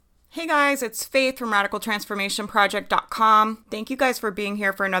Hey guys, it's Faith from RadicalTransformationProject.com. Thank you guys for being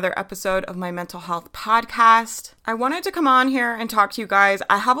here for another episode of my mental health podcast. I wanted to come on here and talk to you guys.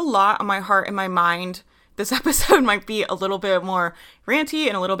 I have a lot on my heart and my mind. This episode might be a little bit more ranty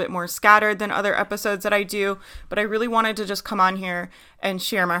and a little bit more scattered than other episodes that I do, but I really wanted to just come on here and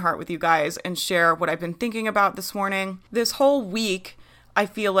share my heart with you guys and share what I've been thinking about this morning. This whole week, I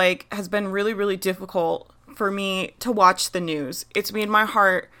feel like, has been really, really difficult for me to watch the news. It's made my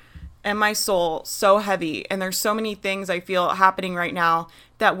heart and my soul so heavy, and there's so many things I feel happening right now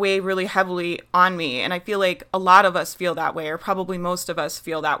that weigh really heavily on me, and I feel like a lot of us feel that way, or probably most of us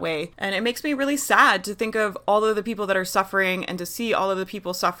feel that way, and it makes me really sad to think of all of the people that are suffering and to see all of the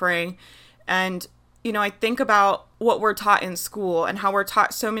people suffering. And I think about what we're taught in school and how we're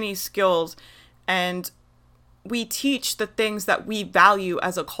taught so many skills, and we teach the things that we value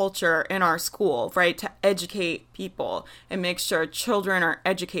as a culture in our school, right? To educate people and make sure children are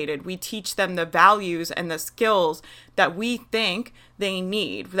educated. We teach them the values and the skills that we think they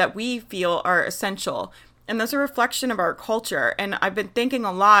need, that we feel are essential. And that's a reflection of our culture. And I've been thinking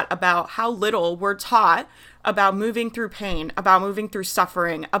a lot about how little we're taught about moving through pain, about moving through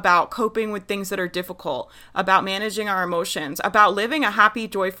suffering, about coping with things that are difficult, about managing our emotions, about living a happy,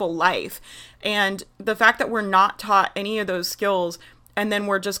 joyful life. And the fact that we're not taught any of those skills, and then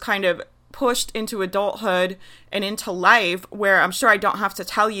we're just kind of pushed into adulthood and into life, where I'm sure I don't have to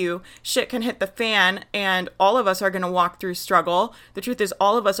tell you, shit can hit the fan and all of us are going to walk through struggle. The truth is,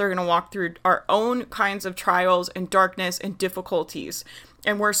 all of us are going to walk through our own kinds of trials and darkness and difficulties.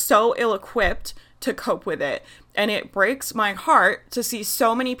 And we're so ill-equipped to cope with it. And it breaks my heart to see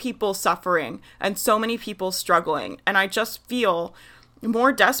so many people suffering and so many people struggling. And I just feel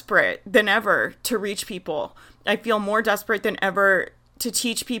more desperate than ever to reach people. I feel more desperate than ever to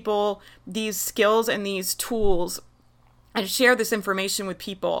teach people these skills and these tools and share this information with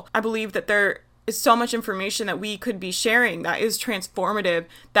people. I believe that there is so much information that we could be sharing that is transformative,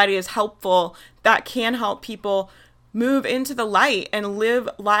 that is helpful, that can help people move into the light and live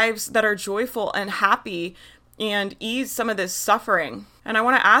lives that are joyful and happy and ease some of this suffering. And I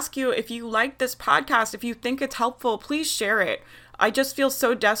want to ask you, if you like this podcast, if you think it's helpful, please share it. I just feel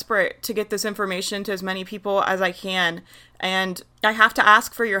so desperate to get this information to as many people as I can. And I have to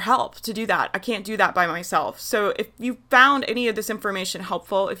ask for your help to do that. I can't do that by myself. So if you found any of this information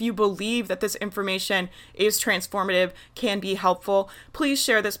helpful, if you believe that this information is transformative, can be helpful, please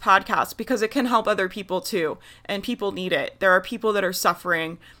share this podcast because it can help other people too. And people need it. There are people that are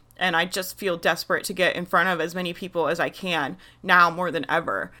suffering. And I just feel desperate to get in front of as many people as I can now more than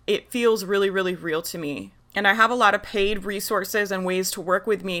ever. It feels really, really real to me. And I have a lot of paid resources and ways to work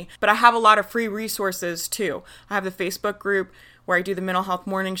with me, but I have a lot of free resources too. I have the Facebook group where I do the Mental Health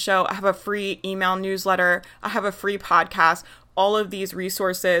Morning Show. I have a free email newsletter. I have a free podcast. All of these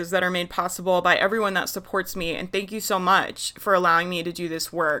resources that are made possible by everyone that supports me. And thank you so much for allowing me to do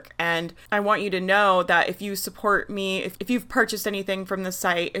this work. And I want you to know that if you support me, if you've purchased anything from the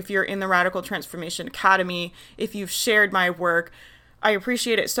site, if you're in the Radical Transformation Academy, if you've shared my work, I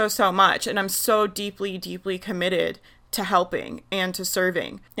appreciate it so, so much. And I'm so deeply, deeply committed to helping and to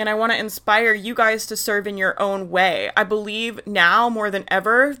serving. And I want to inspire you guys to serve in your own way. I believe now more than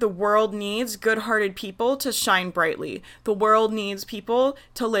ever, the world needs good-hearted people to shine brightly. The world needs people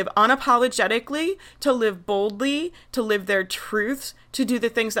to live unapologetically, to live boldly, to live their truths, to do the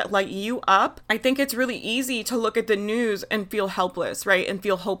things that light you up. I think it's really easy to look at the news and feel helpless, right? And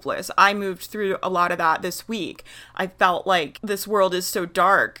feel hopeless. I moved through a lot of that this week. I felt like this world is so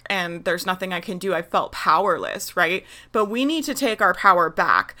dark and there's nothing I can do. I felt powerless, right? But we need to take our power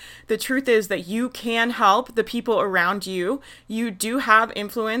back. The truth is that you can help the people around you. You do have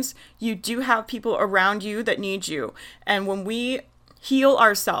influence. You do have people around you that need you. And when we heal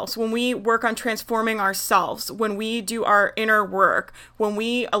ourselves, when we work on transforming ourselves, when we do our inner work, when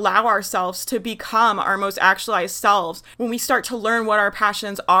we allow ourselves to become our most actualized selves, when we start to learn what our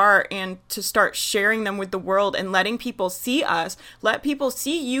passions are and to start sharing them with the world and letting people see us, let people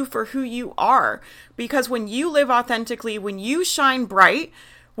see you for who you are. Because when you live authentically, when you shine bright,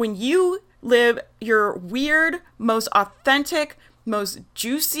 when you live your weird, most authentic, most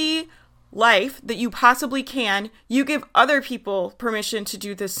juicy life that you possibly can, you give other people permission to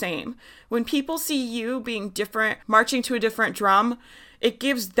do the same. When people see you being different, marching to a different drum, it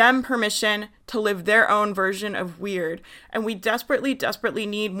gives them permission to live their own version of weird. And we desperately, desperately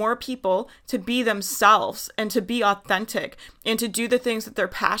need more people to be themselves and to be authentic and to do the things that they're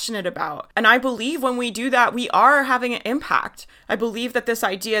passionate about. And I believe when we do that, we are having an impact. I believe that this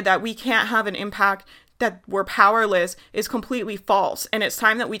idea that we can't have an impact, that we're powerless, is completely false. And it's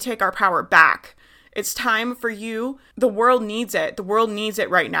time that we take our power back. It's time for you. The world needs it. The world needs it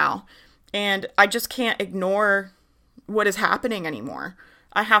right now. And I just can't ignore what is happening anymore.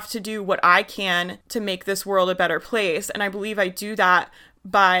 I have to do what I can to make this world a better place. And I believe I do that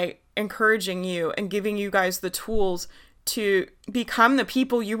by encouraging you and giving you guys the tools to become the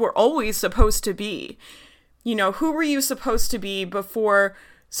people you were always supposed to be. You know, who were you supposed to be before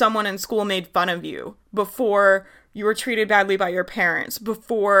someone in school made fun of you, before you were treated badly by your parents,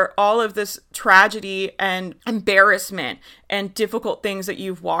 before all of this tragedy and embarrassment and difficult things that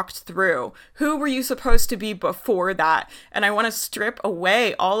you've walked through? Who were you supposed to be before that? And I want to strip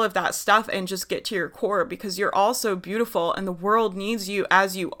away all of that stuff and just get to your core, because you're all so beautiful and the world needs you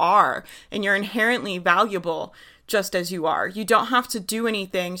as you are, and you're inherently valuable just as you are. You don't have to do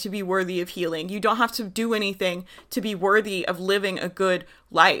anything to be worthy of healing. You don't have to do anything to be worthy of living a good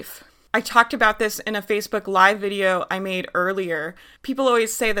life. I talked about this in a Facebook Live video I made earlier. People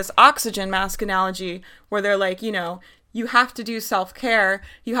always say this oxygen mask analogy where they're like, you know, you have to do self-care.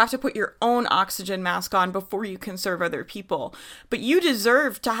 You have to put your own oxygen mask on before you can serve other people. But you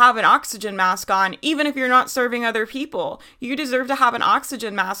deserve to have an oxygen mask on even if you're not serving other people. You deserve to have an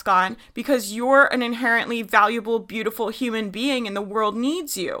oxygen mask on because you're an inherently valuable, beautiful human being and the world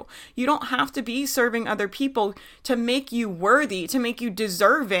needs you. You don't have to be serving other people to make you worthy, to make you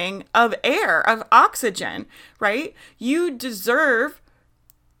deserving of air, of oxygen, right? You deserve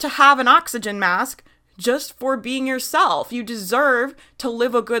to have an oxygen mask just for being yourself. You deserve to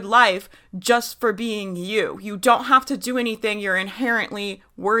live a good life just for being you. You don't have to do anything. You're inherently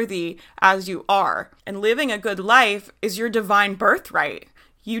worthy as you are. And living a good life is your divine birthright.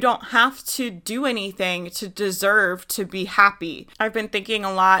 You don't have to do anything to deserve to be happy. I've been thinking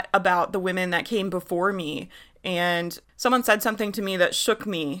a lot about the women that came before me, and someone said something to me that shook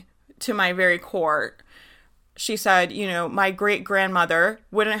me to my very core. She said, you know, my great-grandmother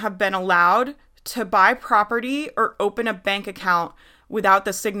wouldn't have been allowed to buy property or open a bank account without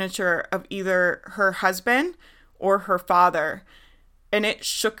the signature of either her husband or her father. And it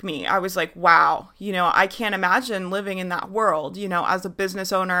shook me. I was like, wow, you know, I can't imagine living in that world, you know, as a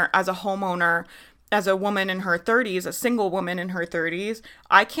business owner, as a homeowner, as a woman in her 30s, a single woman in her 30s.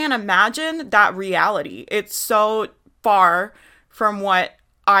 I can't imagine that reality. It's so far from what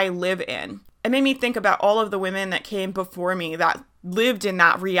I live in. It made me think about all of the women that came before me that lived in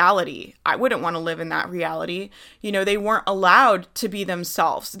that reality. I wouldn't want to live in that reality. You know, they weren't allowed to be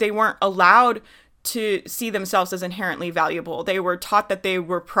themselves. They weren't allowed to see themselves as inherently valuable. They were taught that they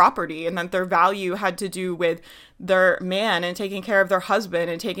were property and that their value had to do with their man and taking care of their husband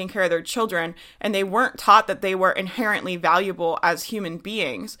and taking care of their children. And they weren't taught that they were inherently valuable as human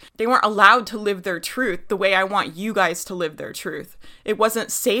beings. They weren't allowed to live their truth the way I want you guys to live their truth. It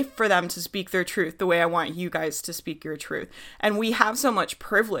wasn't safe for them to speak their truth the way I want you guys to speak your truth. And we have so much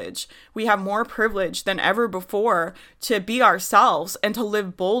privilege. We have more privilege than ever before to be ourselves and to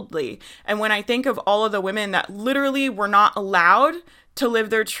live boldly. And when I think of all of the women that literally were not allowed to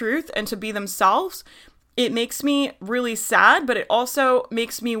live their truth and to be themselves, it makes me really sad, but it also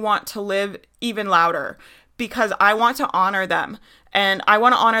makes me want to live even louder because I want to honor them. And I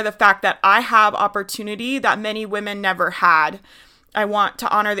want to honor the fact that I have opportunity that many women never had. I want to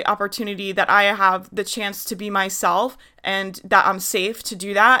honor the opportunity that I have the chance to be myself and that I'm safe to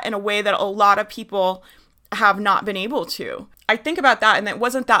do that in a way that a lot of people have not been able to. I think about that, and it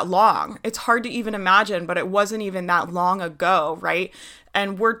wasn't that long. It's hard to even imagine, but it wasn't even that long ago, right?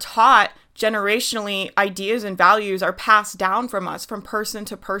 And we're taught generationally, ideas and values are passed down from us, from person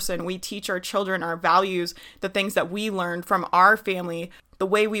to person. We teach our children our values, the things that we learned from our family, the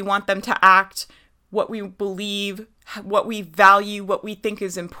way we want them to act, what we believe, what we value, what we think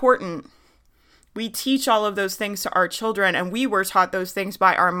is important. We teach all of those things to our children, and we were taught those things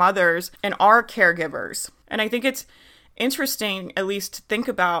by our mothers and our caregivers. And I think it's interesting, at least to think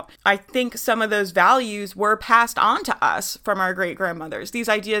about. I think some of those values were passed on to us from our great-grandmothers. These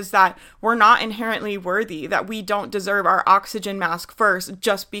ideas that we're not inherently worthy, that we don't deserve our oxygen mask first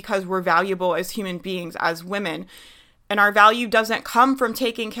just because we're valuable as human beings, as women. And our value doesn't come from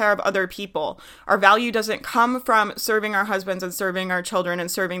taking care of other people. Our value doesn't come from serving our husbands and serving our children and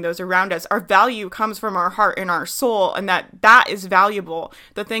serving those around us. Our value comes from our heart and our soul, and that is valuable.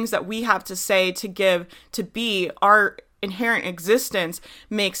 The things that we have to say, to give, to be, our inherent existence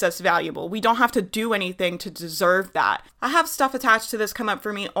makes us valuable. We don't have to do anything to deserve that. I have stuff attached to this come up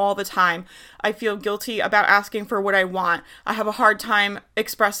for me all the time. I feel guilty about asking for what I want. I have a hard time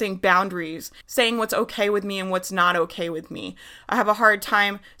expressing boundaries, saying what's okay with me and what's not okay with me. I have a hard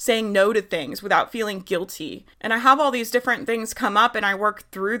time saying no to things without feeling guilty. And I have all these different things come up and I work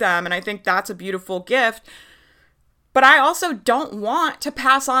through them, and I think that's a beautiful gift. But I also don't want to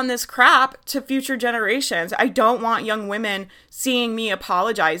pass on this crap to future generations. I don't want young women seeing me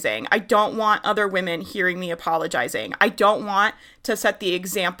apologizing. I don't want other women hearing me apologizing. I don't want to set the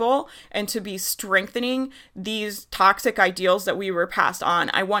example and to be strengthening these toxic ideals that we were passed on.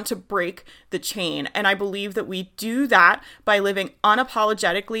 I want to break the chain. And I believe that we do that by living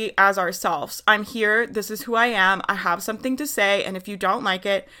unapologetically as ourselves. I'm here. This is who I am. I have something to say. And if you don't like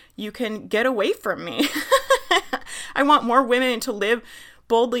it, you can get away from me. I want more women to live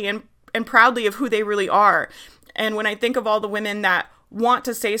boldly and proudly of who they really are. And when I think of all the women that want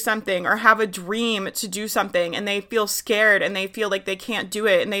to say something or have a dream to do something and they feel scared and they feel like they can't do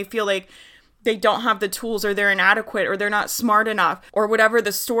it and they feel like they don't have the tools or they're inadequate or they're not smart enough or whatever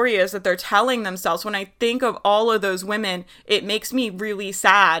the story is that they're telling themselves. When I think of all of those women, it makes me really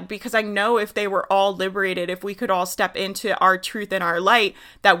sad because I know if they were all liberated, if we could all step into our truth and our light,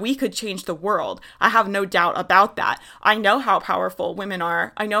 that we could change the world. I have no doubt about that. I know how powerful women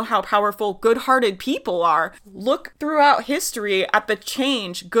are. I know how powerful good-hearted people are. Look throughout history at the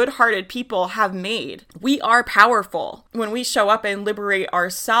change good-hearted people have made. We are powerful. When we show up and liberate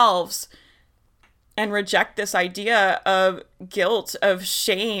ourselves and reject this idea of guilt, of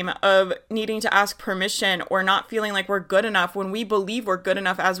shame, of needing to ask permission or not feeling like we're good enough, when we believe we're good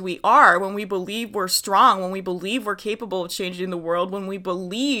enough as we are, when we believe we're strong, when we believe we're capable of changing the world, when we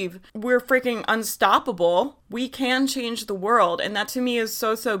believe we're freaking unstoppable, we can change the world. And that to me is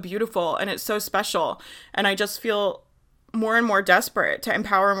so, so beautiful and it's so special. And I just feel more and more desperate to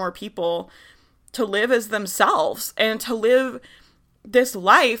empower more people to live as themselves and to live this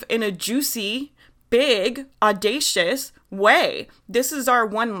life in a juicy, big, audacious way. This is our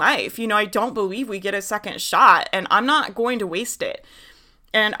one life. I don't believe we get a second shot, and I'm not going to waste it.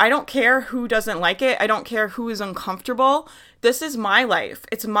 And I don't care who doesn't like it. I don't care who is uncomfortable. This is my life.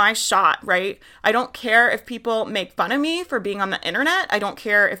 It's my shot, right? I don't care if people make fun of me for being on the internet. I don't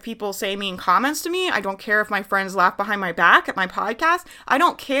care if people say mean comments to me. I don't care if my friends laugh behind my back at my podcast. I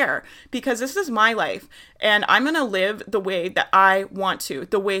don't care because this is my life and I'm going to live the way that I want to,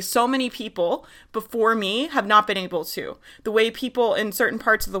 the way so many people before me have not been able to, the way people in certain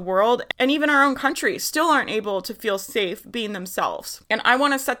parts of the world and even our own country still aren't able to feel safe being themselves. And I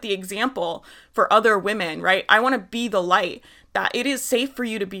want to set the example for other women, right? I want to be the light that it is safe for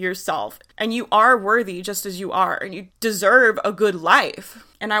you to be yourself and you are worthy just as you are and you deserve a good life.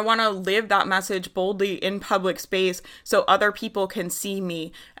 And I want to live that message boldly in public space so other people can see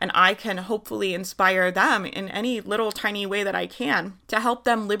me and I can hopefully inspire them in any little tiny way that I can to help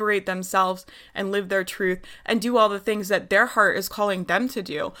them liberate themselves and live their truth and do all the things that their heart is calling them to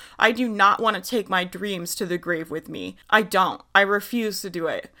do. I do not want to take my dreams to the grave with me. I don't. I refuse to do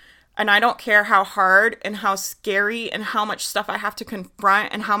it. And I don't care how hard and how scary and how much stuff I have to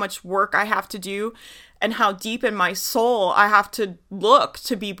confront and how much work I have to do and how deep in my soul I have to look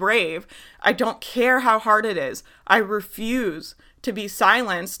to be brave. I don't care how hard it is. I refuse to be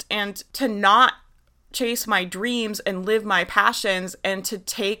silenced and to not chase my dreams and live my passions and to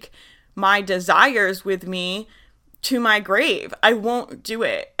take my desires with me to my grave. I won't do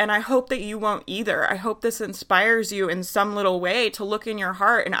it. And I hope that you won't either. I hope this inspires you in some little way to look in your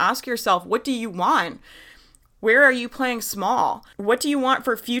heart and ask yourself, what do you want? Where are you playing small? What do you want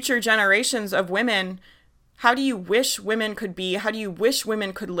for future generations of women? How do you wish women could be? How do you wish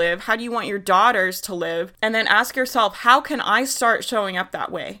women could live? How do you want your daughters to live? And then ask yourself, how can I start showing up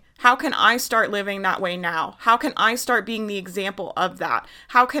that way? How can I start living that way now? How can I start being the example of that?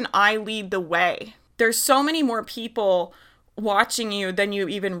 How can I lead the way? There's so many more people watching you than you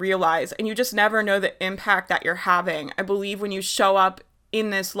even realize, and you just never know the impact that you're having. I believe when you show up in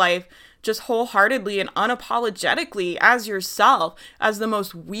this life just wholeheartedly and unapologetically as yourself, as the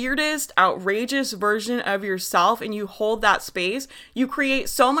most weirdest, outrageous version of yourself, and you hold that space, you create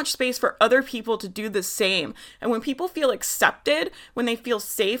so much space for other people to do the same. And when people feel accepted, when they feel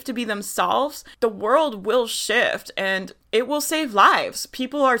safe to be themselves, the world will shift and it will save lives.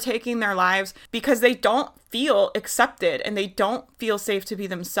 People are taking their lives because they don't feel accepted and they don't feel safe to be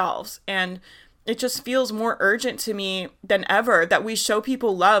themselves. And it just feels more urgent to me than ever that we show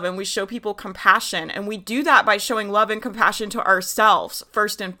people love and we show people compassion. And we do that by showing love and compassion to ourselves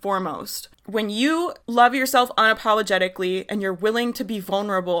first and foremost. When you love yourself unapologetically and you're willing to be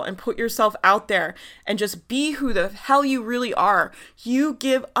vulnerable and put yourself out there and just be who the hell you really are, you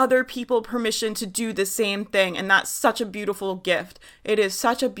give other people permission to do the same thing. And that's such a beautiful gift. It is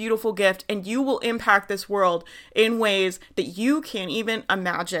such a beautiful gift, and you will impact this world in ways that you can't even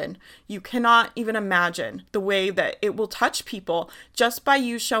imagine. You cannot even imagine the way that it will touch people just by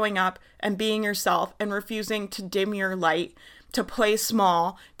you showing up and being yourself and refusing to dim your light, to play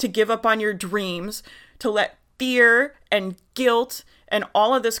small, to give up on your dreams, to let fear and guilt and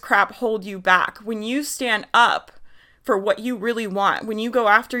all of this crap hold you back. When you stand up for what you really want, when you go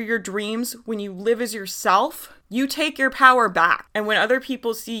after your dreams, when you live as yourself, you take your power back. And when other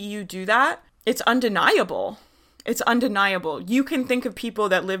people see you do that, it's undeniable. It's undeniable. You can think of people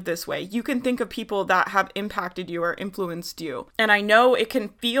that live this way. You can think of people that have impacted you or influenced you. And I know it can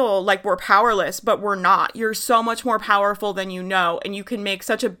feel like we're powerless, but we're not. You're so much more powerful than you know, and you can make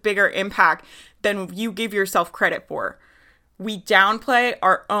such a bigger impact than you give yourself credit for. We downplay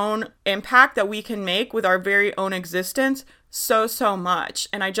our own impact that we can make with our very own existence so much.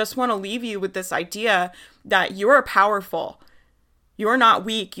 And I just want to leave you with this idea that you are powerful. You're not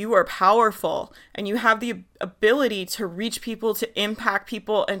weak, you are powerful, and you have the ability to reach people, to impact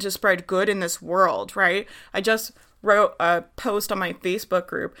people, and to spread good in this world, right? I just wrote a post on my Facebook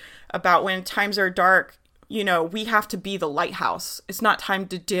group about when times are dark, you know, we have to be the lighthouse. It's not time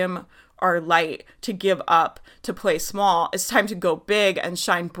to dim our light, to give up, to play small. It's time to go big and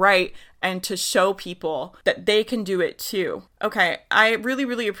shine bright and to show people that they can do it too. Okay, I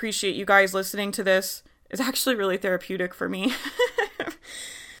really appreciate you guys listening to this. It's actually really therapeutic for me.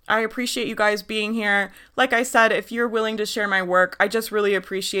 I appreciate you guys being here. Like I said, if you're willing to share my work, I just really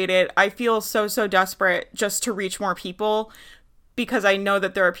appreciate it. I feel so desperate just to reach more people because I know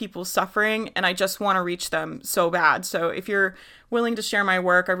that there are people suffering and I just want to reach them so bad. So if you're willing to share my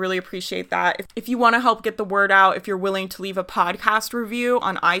work, I really appreciate that. If you want to help get the word out, if you're willing to leave a podcast review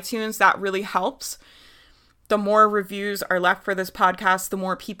on iTunes, that really helps. The more reviews are left for this podcast, the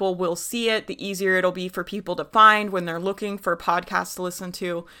more people will see it, the easier it'll be for people to find when they're looking for podcasts to listen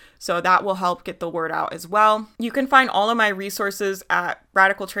to. So that will help get the word out as well. You can find all of my resources at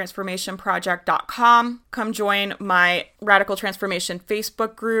radicaltransformationproject.com. Come join my Radical Transformation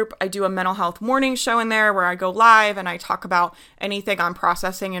Facebook group. I do a mental health morning show in there where I go live and I talk about anything I'm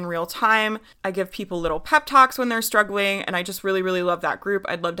processing in real time. I give people little pep talks when they're struggling, and I just really love that group.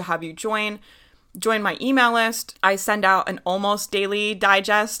 I'd love to have you join my email list. I send out an almost daily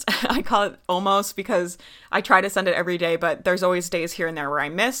digest. I call it almost because I try to send it every day, but there's always days here and there where I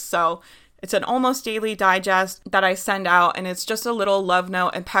miss. So it's an almost daily digest that I send out, and it's just a little love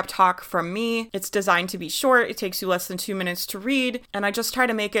note and pep talk from me. It's designed to be short. It takes you less than 2 minutes to read, and I just try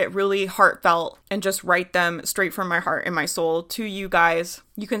to make it really heartfelt and just write them straight from my heart and my soul to you guys.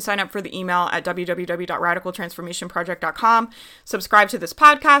 You can sign up for the email at www.radicaltransformationproject.com. Subscribe to this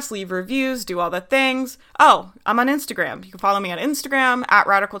podcast, leave reviews, do all the things. Oh, I'm on Instagram. You can follow me on Instagram at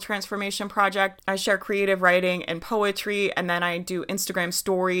Radical Transformation Project. I share creative writing and poetry, and then I do Instagram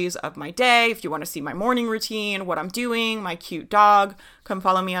stories of my day. If you want to see my morning routine, what I'm doing, my cute dog, come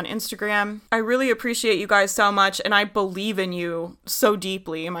follow me on Instagram. I really appreciate you guys so much, and I believe in you so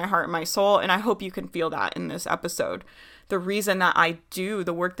deeply in my heart and my soul, and I hope you can feel that in this episode. The reason that I do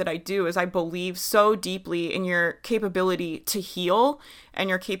the work that I do is I believe so deeply in your capability to heal and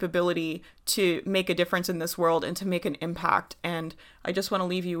your capability to make a difference in this world and to make an impact. And I just want to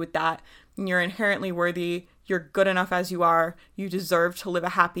leave you with that. You're inherently worthy. You're good enough as you are. You deserve to live a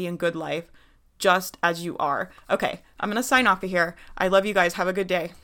happy and good life just as you are. Okay, I'm going to sign off of here. I love you guys. Have a good day.